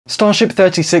Starship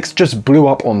 36 just blew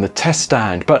up on the test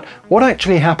stand, but what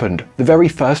actually happened? The very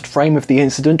first frame of the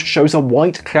incident shows a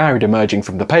white cloud emerging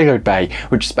from the payload bay,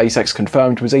 which SpaceX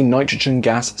confirmed was a nitrogen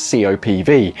gas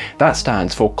COPV. That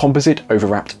stands for Composite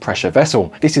Overwrapped Pressure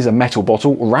Vessel. This is a metal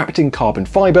bottle wrapped in carbon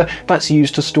fiber that's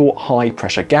used to store high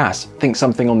pressure gas. Think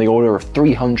something on the order of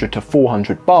 300 to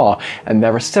 400 bar, and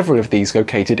there are several of these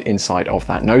located inside of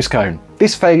that nose cone.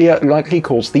 This failure likely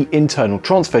caused the internal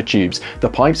transfer tubes, the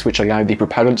pipes which allow the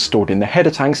propellant stored in the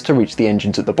header tanks to reach the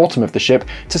engines at the bottom of the ship,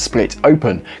 to split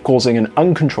open, causing an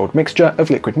uncontrolled mixture of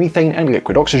liquid methane and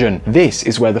liquid oxygen. This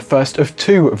is where the first of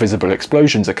two visible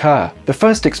explosions occur. The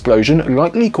first explosion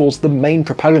likely caused the main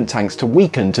propellant tanks to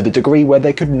weaken to the degree where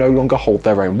they could no longer hold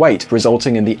their own weight,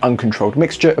 resulting in the uncontrolled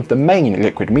mixture of the main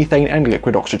liquid methane and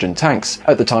liquid oxygen tanks.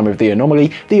 At the time of the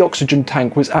anomaly, the oxygen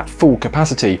tank was at full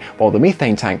capacity, while the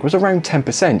methane tank was around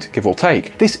 10%, give or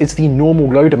take. This is the normal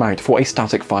load amount for a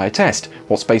static fire test,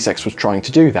 what SpaceX was trying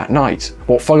to do that night.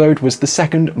 What followed was the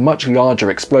second, much larger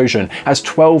explosion, as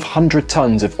 1,200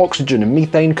 tons of oxygen and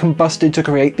methane combusted to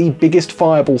create the biggest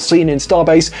fireball seen in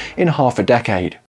Starbase in half a decade.